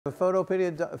A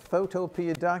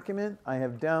Photopea document. I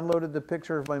have downloaded the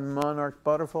picture of my monarch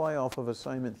butterfly off of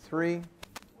assignment 3.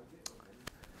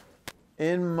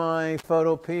 In my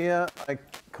Photopea, I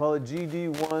call it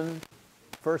GD1,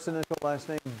 first initial, last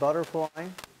name, butterfly,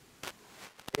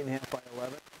 8.5 by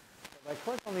 11. If I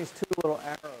click on these two little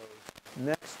arrows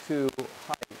next to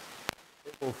height,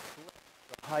 it will flip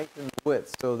the height and the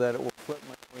width so that it will flip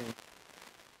my wing.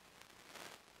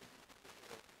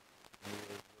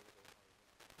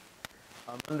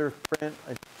 Under print,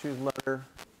 I choose letter.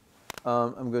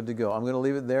 I'm good to go. I'm going to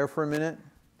leave it there for a minute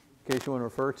in case you want to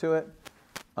refer to it.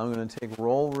 I'm going to take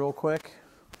roll real quick.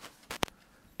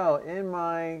 So in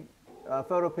my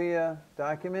Photopea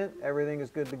document, everything is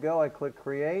good to go. I click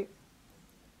create.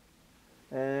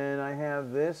 And I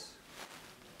have this.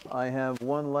 I have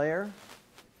one layer.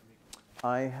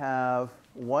 I have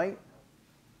white.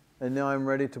 And now I'm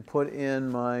ready to put in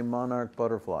my monarch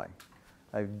butterfly.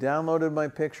 I've downloaded my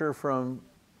picture from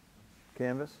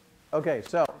Canvas. Okay,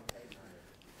 so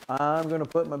I'm going to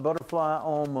put my butterfly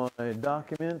on my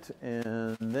document,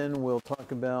 and then we'll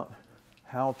talk about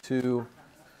how to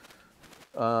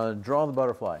draw the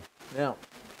butterfly. Now,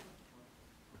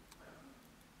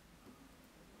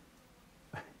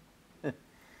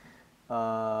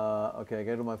 okay, I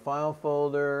go to my file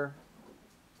folder.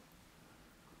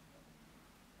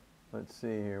 Let's see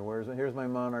here. Here's my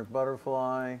monarch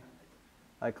butterfly.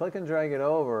 I click and drag it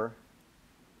over,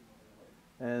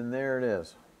 and there it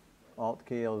is.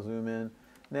 Alt-key, I'll zoom in.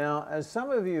 Now, as some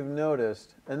of you have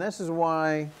noticed, and this is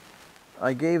why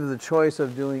I gave the choice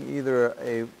of doing either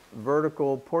a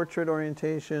vertical portrait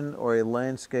orientation or a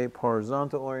landscape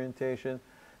horizontal orientation.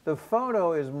 The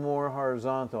photo is more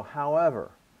horizontal.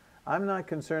 However, I'm not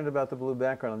concerned about the blue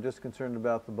background. I'm just concerned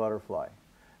about the butterfly.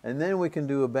 And then we can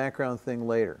do a background thing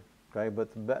later, okay?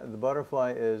 But the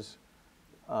butterfly is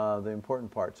the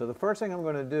important part. So the first thing I'm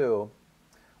going to do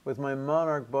with my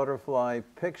monarch butterfly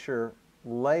picture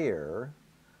layer,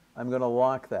 I'm going to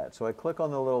lock that. So I click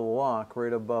on the little lock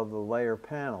right above the layer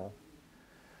panel,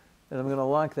 and I'm going to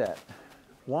lock that.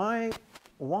 Why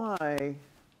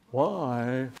am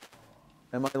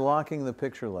I locking the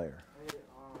picture layer?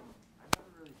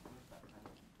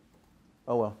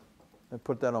 Oh well, I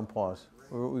put that on pause.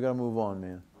 We got to move on,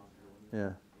 man. Yeah.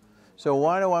 So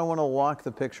why do I want to lock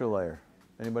the picture layer?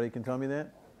 Anybody can tell me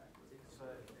that?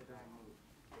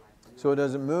 So it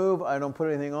doesn't move. I don't put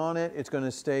anything on it. It's going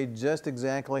to stay just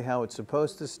exactly how it's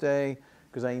supposed to stay,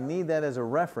 because I need that as a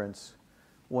reference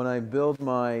when I build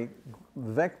my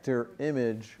vector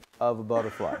image of a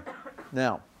butterfly.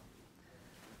 Now,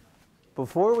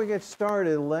 before we get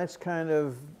started, let's kind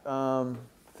of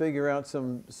figure out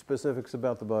some specifics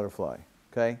about the butterfly.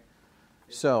 Okay?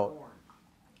 So,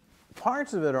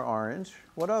 parts of it are orange.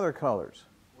 What other colors?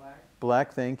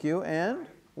 Black, thank you, and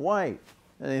white.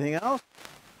 Anything else?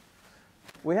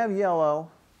 We have yellow,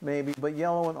 maybe, but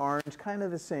yellow and orange, kind of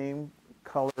the same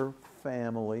color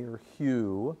family or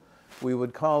hue. We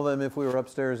would call them, if we were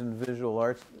upstairs in visual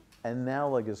arts,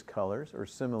 analogous colors or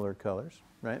similar colors,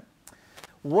 right?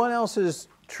 What else is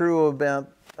true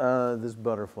about this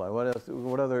butterfly? What else?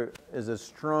 What other is a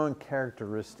strong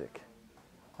characteristic?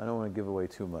 I don't want to give away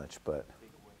too much, but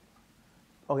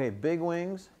okay, big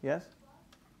wings, yes?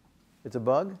 It's a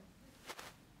bug?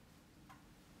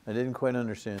 I didn't quite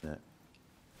understand that.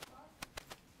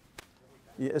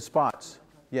 Yeah, spots.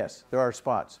 Yes, there are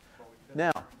spots.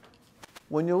 Now,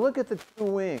 when you look at the two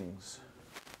wings,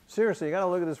 seriously, you got to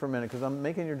look at this for a minute because I'm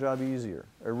making your job easier.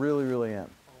 I really, really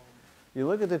am. You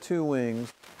look at the two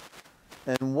wings,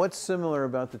 and what's similar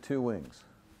about the two wings?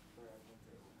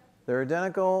 They're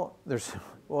identical.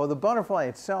 Well, the butterfly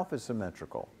itself is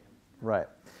symmetrical, right?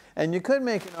 And you could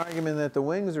make an argument that the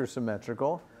wings are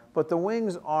symmetrical, but the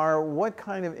wings are what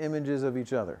kind of images of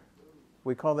each other?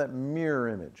 We call that mirror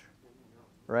image,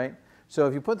 right? So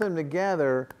if you put them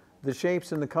together, the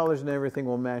shapes and the colors and everything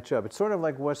will match up. It's sort of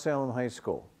like West Salem High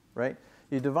School, right?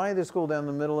 You divide the school down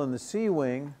the middle in the C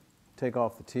wing, take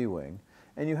off the T wing,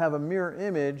 and you have a mirror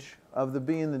image of the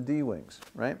B and the D wings,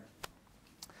 right?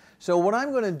 So what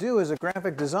I'm going to do as a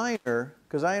graphic designer,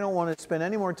 because I don't want to spend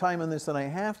any more time on this than I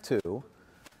have to,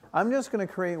 I'm just going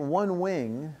to create one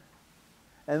wing,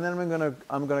 and then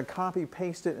I'm going to copy,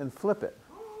 paste it, and flip it.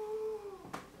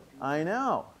 I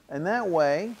know. And that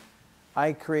way,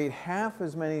 I create half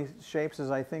as many shapes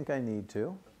as I think I need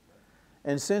to.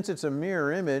 And since it's a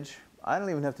mirror image, I don't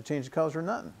even have to change the colors or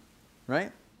nothing,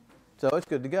 right? So it's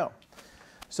good to go.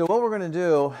 So what we're going to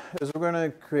do is we're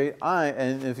going to create,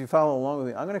 and if you follow along with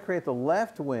me, I'm going to create the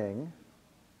left wing,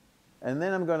 and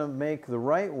then I'm going to make the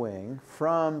right wing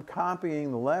from copying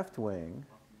the left wing,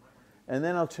 And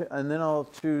then I'll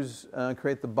choose,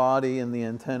 create the body and the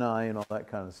antennae and all that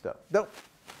kind of stuff. Nope.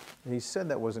 He said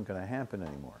that wasn't going to happen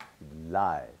anymore. He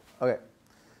lied. Okay,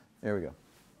 there we go.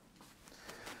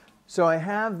 So I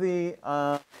have the,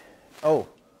 oh,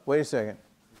 wait a second.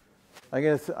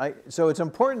 So it's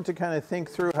important to kind of think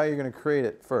through how you're going to create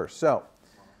it first. So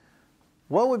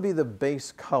what would be the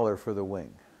base color for the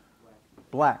wing?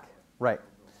 Black, right.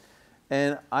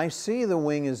 And I see the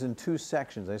wing is in two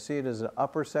sections. I see it as an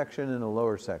upper section and a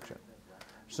lower section.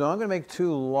 So I'm going to make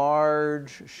two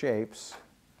large shapes,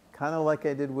 kind of like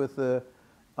I did with the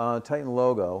Titan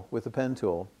logo with the pen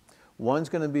tool. One's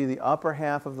going to be the upper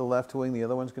half of the left wing. The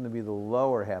other one's going to be the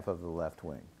lower half of the left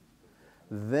wing.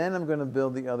 Then I'm going to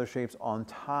build the other shapes on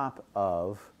top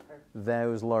of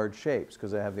those large shapes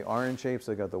because I have the orange shapes,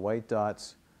 I got the white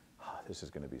dots. Oh, this is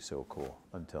going to be so cool.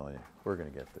 I'm telling you, we're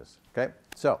going to get this. Okay,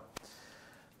 so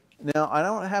now I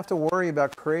don't have to worry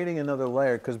about creating another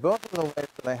layer because both of the layers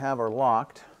that I have are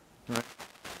locked. Right?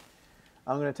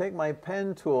 I'm going to take my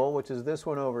pen tool, which is this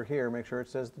one over here, make sure it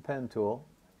says the pen tool.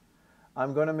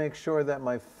 I'm going to make sure that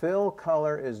my fill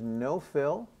color is no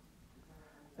fill.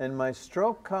 And my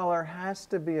stroke color has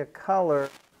to be a color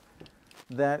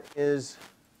that is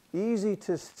easy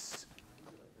to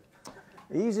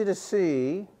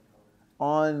see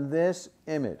on this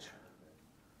image.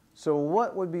 So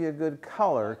what would be a good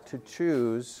color to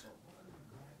choose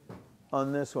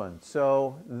on this one?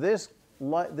 So this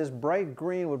bright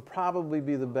green would probably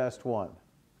be the best one.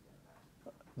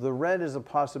 The red is a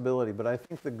possibility, but I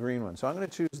think the green one. So I'm going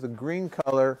to choose the green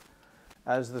color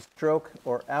as the stroke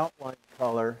or outline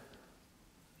color.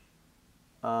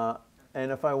 And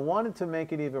if I wanted to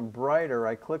make it even brighter,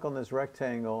 I click on this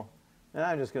rectangle, and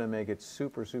I'm just going to make it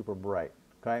super, super bright.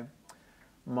 Okay?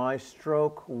 My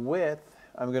stroke width,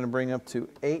 I'm going to bring up to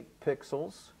 8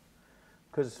 pixels,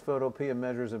 because Photopea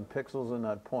measures in pixels and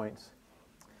not points.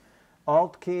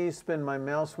 Alt key, spin my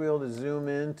mouse wheel to zoom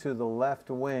in to the left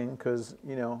wing, because,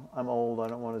 you know, I'm old, I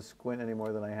don't want to squint any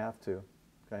more than I have to.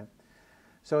 Okay?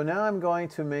 So now I'm going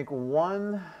to make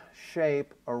one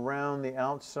shape around the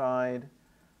outside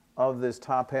of this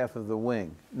top half of the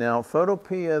wing. Now,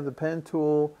 Photopea, the pen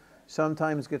tool,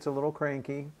 sometimes gets a little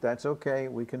cranky. That's okay.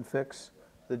 We can fix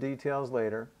the details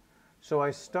later. So I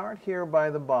start here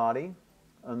by the body,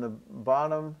 on the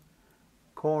bottom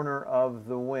corner of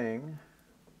the wing.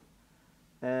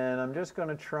 And I'm just going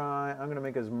to try, I'm going to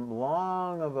make as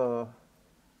long of a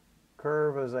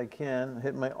curve as I can.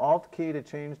 Hit my Alt key to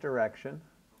change direction.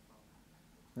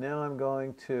 Now I'm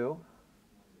going to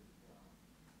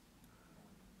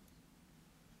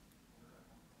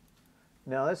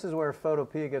now this is where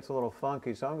Photopea gets a little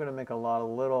funky, so I'm going to make a lot of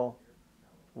little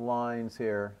lines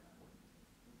here.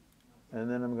 And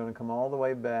then I'm going to come all the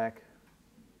way back.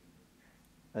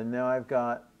 And now I've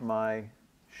got my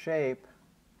shape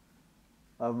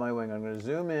of my wing. I'm going to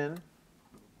zoom in.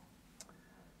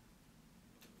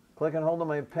 Click and hold on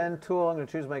my pen tool. I'm going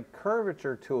to choose my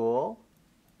curvature tool.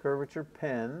 Curvature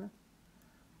pen,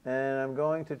 and I'm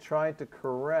going to try to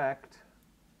correct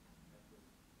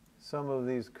some of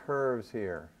these curves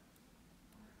here.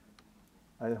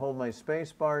 I hold my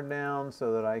space bar down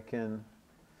so that I'm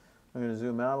going to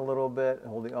zoom out a little bit,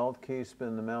 hold the Alt key,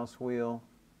 spin the mouse wheel,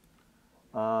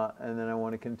 and then I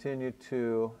want to continue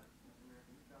to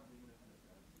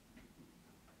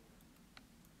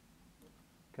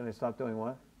can I stop doing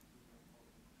what?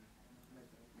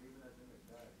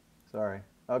 Sorry.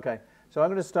 Okay, so I'm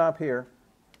going to stop here.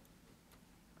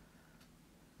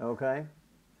 Okay.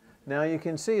 Now you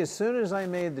can see as soon as I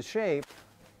made the shape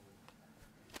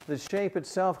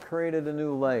itself created a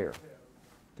new layer.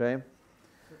 Okay.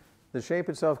 The shape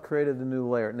itself created a new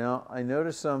layer. Now I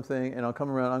noticed something, and I'll come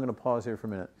around. I'm going to pause here for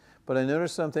a minute. But I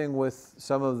noticed something with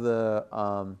some of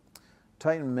the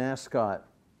Titan Mascot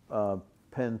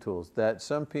pen tools that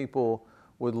some people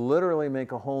would literally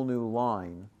make a whole new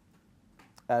line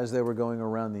as they were going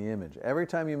around the image. Every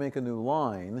time you make a new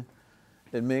line,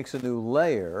 it makes a new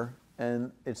layer, and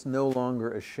it's no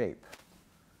longer a shape.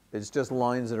 It's just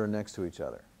lines that are next to each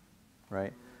other,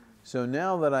 right? So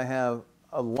now that I have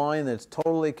a line that's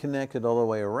totally connected all the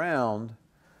way around,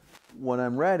 when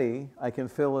I'm ready, I can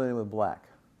fill it in with black.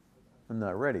 I'm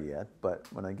not ready yet, but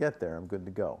when I get there, I'm good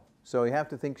to go. So you have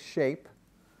to think shape.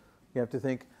 You have to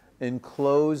think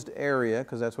enclosed area,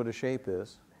 because that's what a shape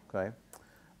is, okay?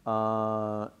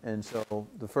 And so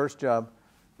the first job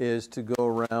is to go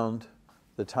around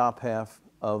the top half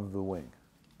of the wing.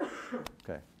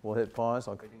 Okay, we'll hit pause.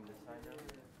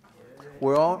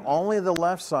 We're only the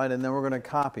left side, and then we're going to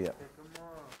copy it.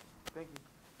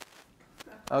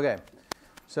 Okay,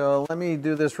 so let me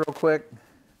do this real quick.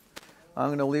 I'm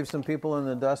going to leave some people in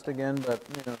the dust again, but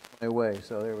you know, it's my way,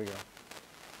 so there we go.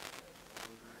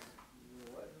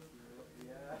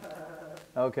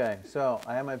 Okay, so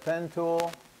I have my pen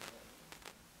tool.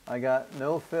 I got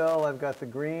no fill, I've got the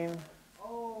green.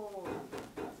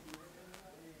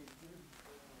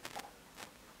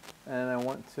 And I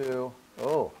want to,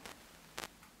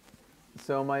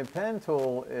 so my pen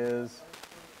tool is,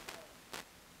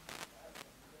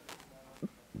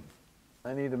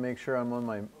 I need to make sure I'm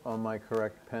on my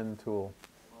correct pen tool.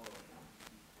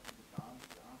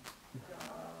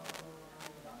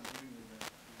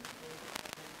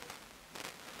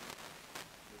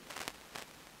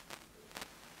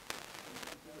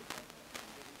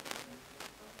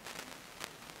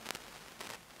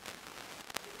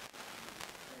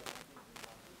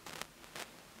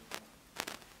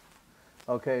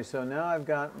 Okay, so now I've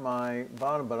got my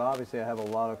bottom, but obviously I have a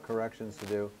lot of corrections to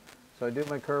do. So I do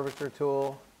my curvature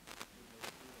tool,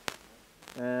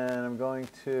 and I'm going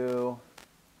to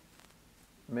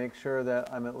make sure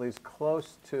that I'm at least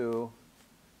close to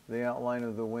the outline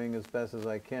of the wing as best as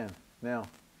I can. Now,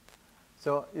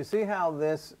 so you see how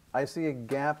this, I see a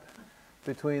gap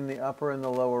between the upper and the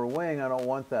lower wing. I don't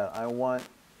want that. I want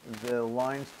the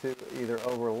lines to either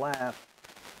overlap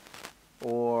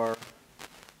or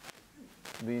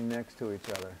be next to each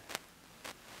other.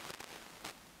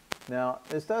 Now,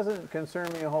 this doesn't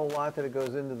concern me a whole lot that it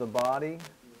goes into the body,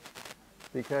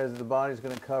 because the body's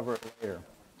going to cover it later.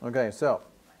 Okay, so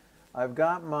I've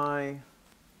got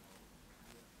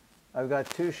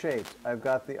two shapes. I've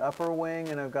got the upper wing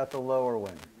and I've got the lower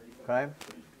wing. Okay?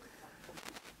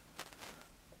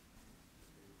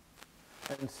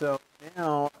 And so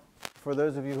now, for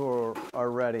those of you who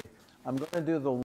are ready, I'm going to do the